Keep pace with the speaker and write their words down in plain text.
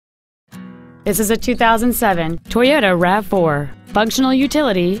This is a 2007 Toyota RAV4, functional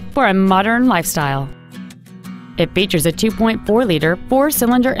utility for a modern lifestyle. It features a 2.4-liter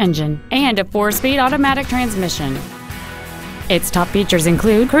four-cylinder engine and a 4-speed automatic transmission. Its top features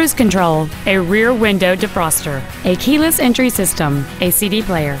include cruise control, a rear window defroster, a keyless entry system, a CD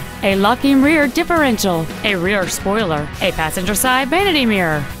player, a locking rear differential, a rear spoiler, a passenger side vanity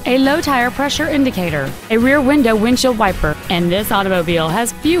mirror, a low tire pressure indicator, a rear window windshield wiper, and this automobile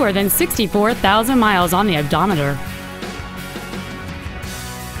has fewer than 64,000 miles on the odometer.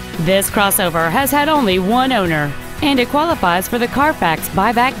 This crossover has had only one owner, and it qualifies for the Carfax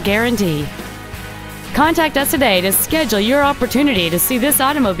buyback guarantee. Contact us today to schedule your opportunity to see this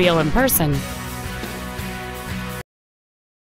automobile in person.